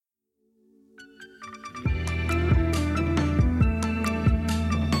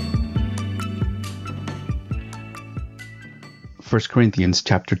1 Corinthians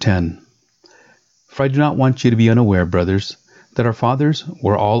chapter 10. For I do not want you to be unaware, brothers, that our fathers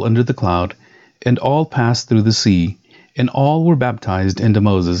were all under the cloud, and all passed through the sea, and all were baptized into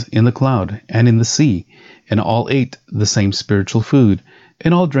Moses in the cloud and in the sea, and all ate the same spiritual food,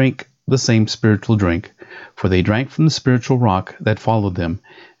 and all drank the same spiritual drink, for they drank from the spiritual rock that followed them,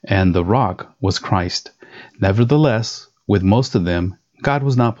 and the rock was Christ. Nevertheless, with most of them God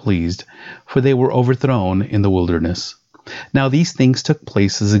was not pleased, for they were overthrown in the wilderness. Now these things took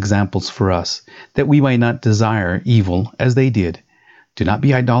place as examples for us, that we might not desire evil as they did. Do not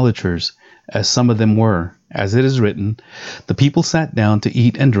be idolaters, as some of them were. As it is written, the people sat down to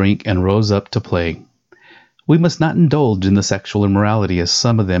eat and drink and rose up to play. We must not indulge in the sexual immorality as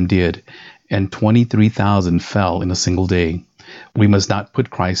some of them did, and 23,000 fell in a single day. We must not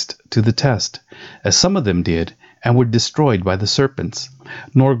put Christ to the test, as some of them did, and were destroyed by the serpents,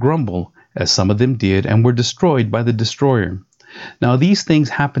 nor grumble, as some of them did, and were destroyed by the destroyer. Now these things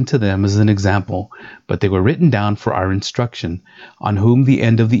happened to them as an example, but they were written down for our instruction, on whom the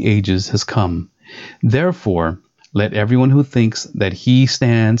end of the ages has come. Therefore, let everyone who thinks that he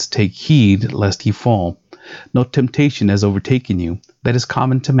stands take heed lest he fall. No temptation has overtaken you that is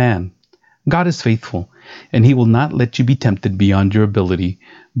common to man. God is faithful, and he will not let you be tempted beyond your ability,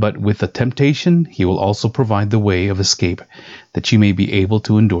 but with the temptation he will also provide the way of escape, that you may be able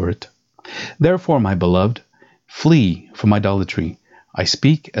to endure it. Therefore, my beloved, flee from idolatry. I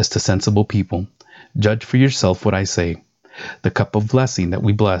speak as to sensible people. Judge for yourself what I say. The cup of blessing that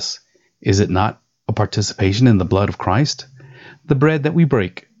we bless, is it not a participation in the blood of Christ? The bread that we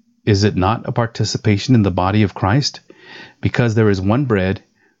break, is it not a participation in the body of Christ? Because there is one bread,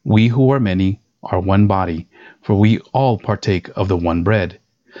 we who are many are one body, for we all partake of the one bread.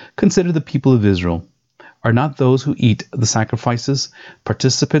 Consider the people of Israel. Are not those who eat the sacrifices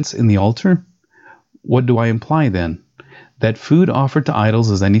participants in the altar? What do I imply then? That food offered to idols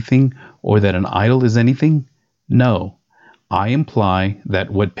is anything, or that an idol is anything? No. I imply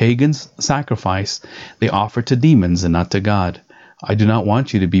that what pagans sacrifice, they offer to demons and not to God. I do not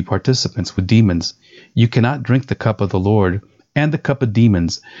want you to be participants with demons. You cannot drink the cup of the Lord and the cup of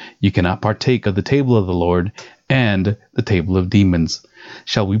demons. You cannot partake of the table of the Lord and the table of demons.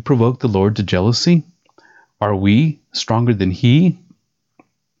 Shall we provoke the Lord to jealousy? Are we stronger than he?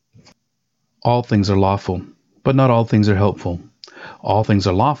 All things are lawful, but not all things are helpful. All things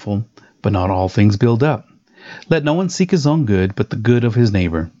are lawful, but not all things build up. Let no one seek his own good, but the good of his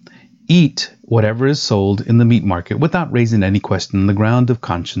neighbor. Eat whatever is sold in the meat market without raising any question on the ground of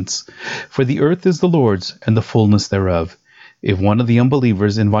conscience. For the earth is the Lord's and the fullness thereof. If one of the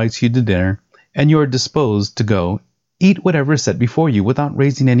unbelievers invites you to dinner, and you are disposed to go, eat whatever is set before you without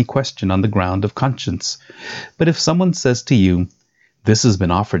raising any question on the ground of conscience. But if someone says to you, "This has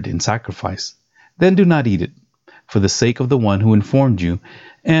been offered in sacrifice," then do not eat it, for the sake of the one who informed you,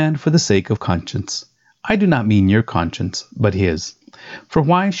 and for the sake of conscience. I do not mean your conscience, but his. For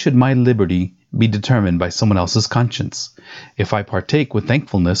why should my liberty be determined by someone else's conscience? If I partake with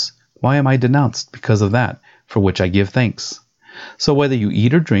thankfulness, why am I denounced because of that for which I give thanks? So whether you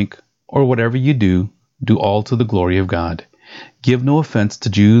eat or drink, or whatever you do, do all to the glory of God. Give no offense to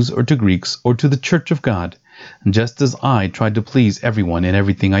Jews or to Greeks or to the church of God, just as I try to please everyone in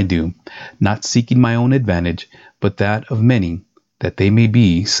everything I do, not seeking my own advantage, but that of many, that they may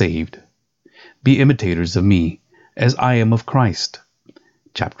be saved. Be imitators of me, as I am of Christ.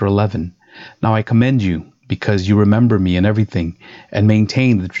 Chapter 11. Now I commend you, because you remember me in everything, and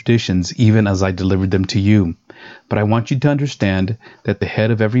maintain the traditions even as I delivered them to you. But I want you to understand that the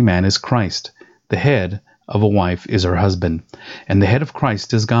head of every man is Christ. The head of a wife is her husband, and the head of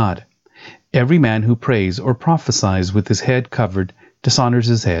Christ is God. Every man who prays or prophesies with his head covered dishonors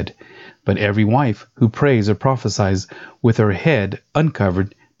his head, but every wife who prays or prophesies with her head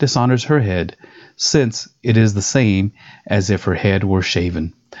uncovered dishonors her head, since it is the same as if her head were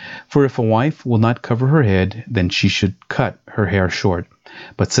shaven. For if a wife will not cover her head, then she should cut her hair short.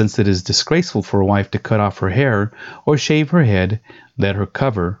 But since it is disgraceful for a wife to cut off her hair or shave her head, let her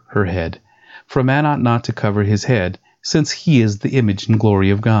cover her head. For a man ought not to cover his head, since he is the image and glory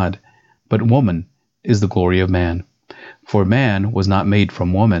of God. But woman is the glory of man. For man was not made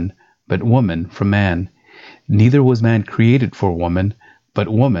from woman, but woman from man. Neither was man created for woman, but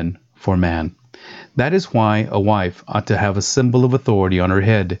woman for man. That is why a wife ought to have a symbol of authority on her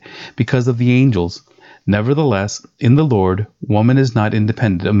head, because of the angels. Nevertheless, in the Lord, woman is not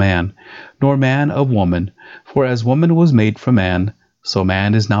independent of man, nor man of woman. For as woman was made from man, so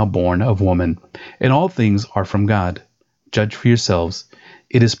man is now born of woman. And all things are from God. Judge for yourselves.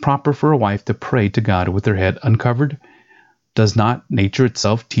 It is proper for a wife to pray to God with her head uncovered. Does not nature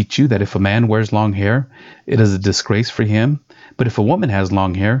itself teach you that if a man wears long hair, it is a disgrace for him, But if a woman has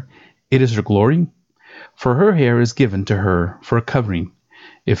long hair, it is her glory, for her hair is given to her for a covering.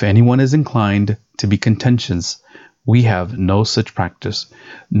 If anyone is inclined to be contentious, we have no such practice,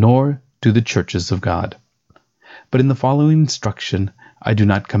 nor do the churches of God. But in the following instruction I do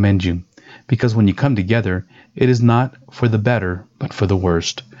not commend you, because when you come together, it is not for the better, but for the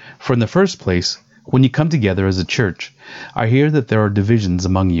worst. For in the first place, when you come together as a church, I hear that there are divisions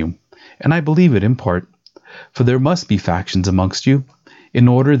among you, and I believe it in part. For there must be factions amongst you, in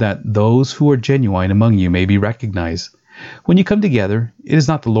order that those who are genuine among you may be recognized. When you come together, it is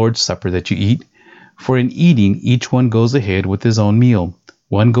not the Lord's Supper that you eat, for in eating each one goes ahead with his own meal.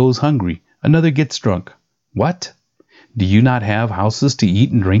 One goes hungry, another gets drunk. What? Do you not have houses to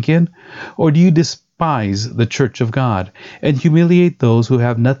eat and drink in? Or do you despise the church of God, and humiliate those who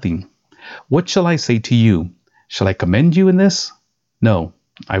have nothing? What shall I say to you? Shall I commend you in this? No,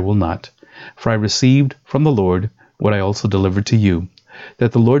 I will not. For I received from the Lord what I also delivered to you,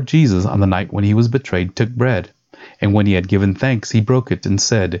 that the Lord Jesus, on the night when he was betrayed, took bread, and when he had given thanks, he broke it and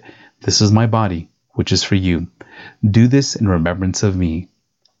said, This is my body, which is for you. Do this in remembrance of me.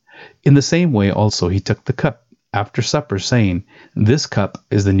 In the same way also he took the cup after supper, saying, This cup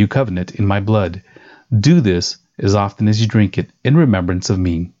is the new covenant in my blood. Do this as often as you drink it in remembrance of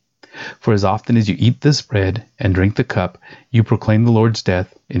me. For as often as you eat this bread and drink the cup, you proclaim the Lord's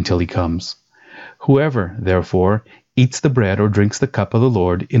death until he comes. Whoever, therefore, eats the bread or drinks the cup of the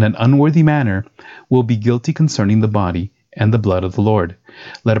Lord in an unworthy manner will be guilty concerning the body and the blood of the Lord.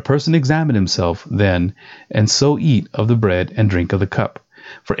 Let a person examine himself, then, and so eat of the bread and drink of the cup.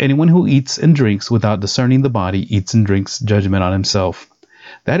 For anyone who eats and drinks without discerning the body eats and drinks judgment on himself.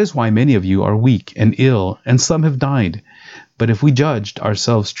 That is why many of you are weak and ill, and some have died. But if we judged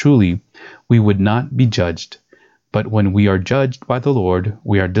ourselves truly, we would not be judged. But when we are judged by the Lord,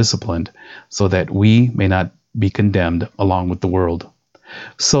 we are disciplined, so that we may not be condemned along with the world.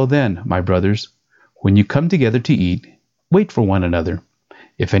 So then, my brothers, when you come together to eat, wait for one another.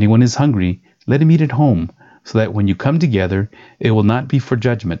 If anyone is hungry, let him eat at home, so that when you come together, it will not be for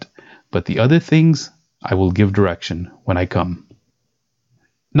judgment, but the other things I will give direction when I come.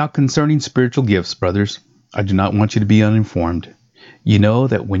 Now concerning spiritual gifts, brothers, I do not want you to be uninformed. You know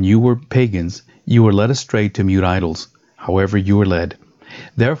that when you were pagans, you were led astray to mute idols, however you were led.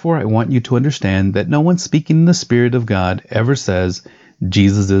 Therefore, I want you to understand that no one speaking in the Spirit of God ever says,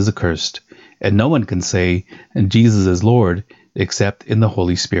 Jesus is accursed, and no one can say, Jesus is Lord, except in the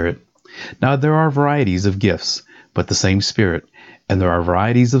Holy Spirit. Now there are varieties of gifts, but the same Spirit, and there are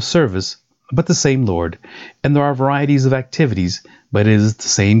varieties of service, but the same Lord, and there are varieties of activities, but it is the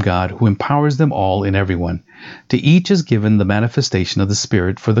same God who empowers them all in everyone. To each is given the manifestation of the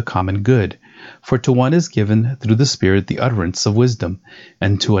Spirit for the common good. For to one is given through the Spirit the utterance of wisdom,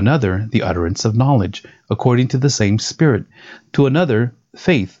 and to another the utterance of knowledge, according to the same Spirit. To another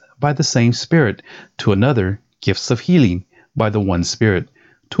faith by the same Spirit. To another gifts of healing by the one Spirit.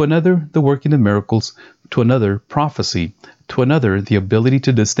 To another the working of miracles. To another prophecy. To another the ability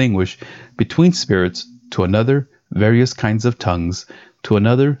to distinguish between spirits. To another various kinds of tongues. To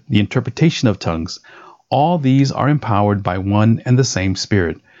another the interpretation of tongues. All these are empowered by one and the same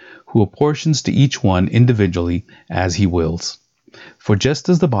Spirit, who apportions to each one individually as he wills. For just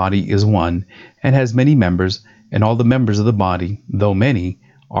as the body is one, and has many members, and all the members of the body, though many,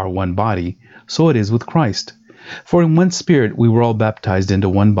 are one body, so it is with Christ. For in one Spirit we were all baptized into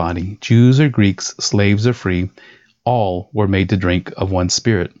one body, Jews or Greeks, slaves or free, all were made to drink of one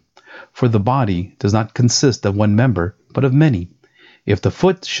Spirit. For the body does not consist of one member, but of many. If the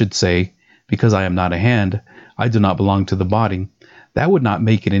foot should say, Because I am not a hand, I do not belong to the body, that would not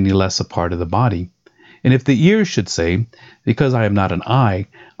make it any less a part of the body. And if the ear should say, Because I am not an eye,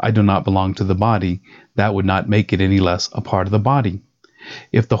 I do not belong to the body, that would not make it any less a part of the body.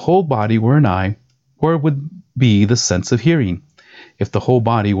 If the whole body were an eye, where would be the sense of hearing? If the whole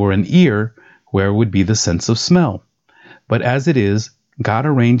body were an ear, where would be the sense of smell? But as it is, God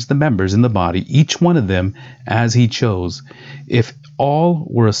arranged the members in the body, each one of them as he chose. If all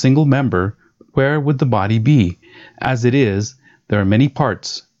were a single member, where would the body be? As it is, there are many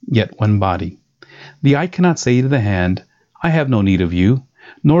parts, yet one body. The eye cannot say to the hand, I have no need of you,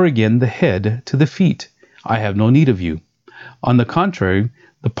 nor again the head to the feet, I have no need of you. On the contrary,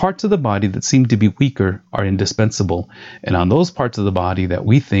 the parts of the body that seem to be weaker are indispensable, and on those parts of the body that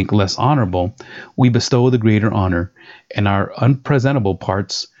we think less honorable, we bestow the greater honor, and our unpresentable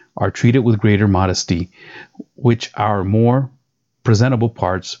parts are treated with greater modesty, which our more presentable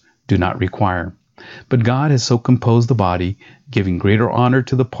parts do not require. But God has so composed the body, giving greater honor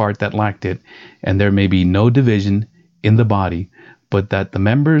to the part that lacked it, and there may be no division in the body, but that the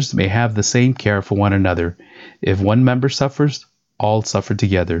members may have the same care for one another. If one member suffers, all suffer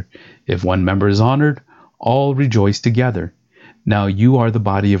together. If one member is honored, all rejoice together. Now you are the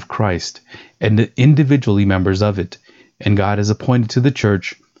body of Christ, and individually members of it. And God has appointed to the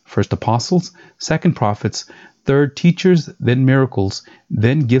church, first apostles, second prophets, third teachers, then miracles,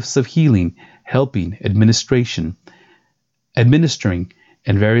 then gifts of healing, helping, administering,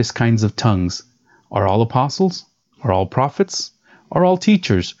 and various kinds of tongues. Are all apostles? Are all prophets? Are all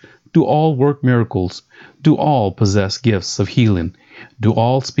teachers? Do all work miracles? Do all possess gifts of healing? Do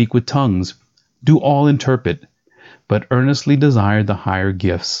all speak with tongues? Do all interpret? But earnestly desire the higher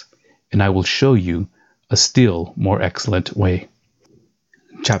gifts, and I will show you a still more excellent way.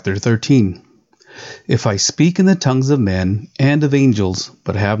 Chapter 13. If I speak in the tongues of men and of angels,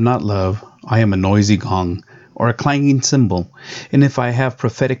 but have not love, I am a noisy gong, or a clanging cymbal. And if I have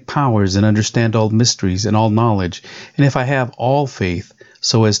prophetic powers and understand all mysteries and all knowledge, and if I have all faith,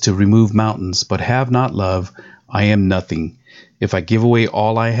 so as to remove mountains, but have not love, I am nothing. If I give away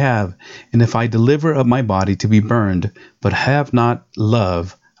all I have, and if I deliver up my body to be burned, but have not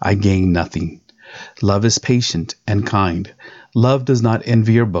love, I gain nothing. Love is patient and kind. Love does not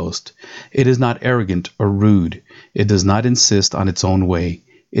envy or boast. It is not arrogant or rude. It does not insist on its own way.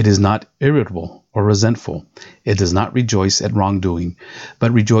 It is not irritable or resentful. It does not rejoice at wrongdoing,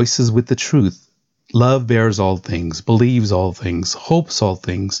 but rejoices with the truth. Love bears all things, believes all things, hopes all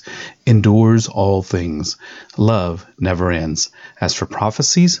things, endures all things. Love never ends. As for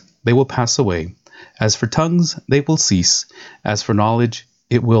prophecies, they will pass away. As for tongues, they will cease. As for knowledge,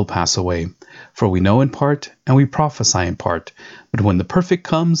 it will pass away. For we know in part, and we prophesy in part. But when the perfect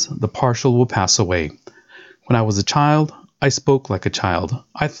comes, the partial will pass away. When I was a child, I spoke like a child.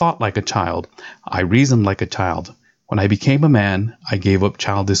 I thought like a child. I reasoned like a child. When I became a man, I gave up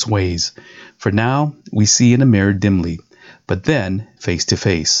childish ways. For now we see in a mirror dimly, but then face to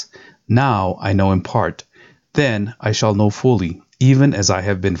face. Now I know in part. Then I shall know fully, even as I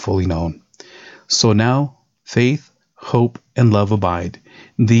have been fully known. So now faith, hope, and love abide,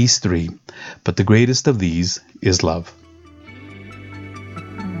 these three. But the greatest of these is love.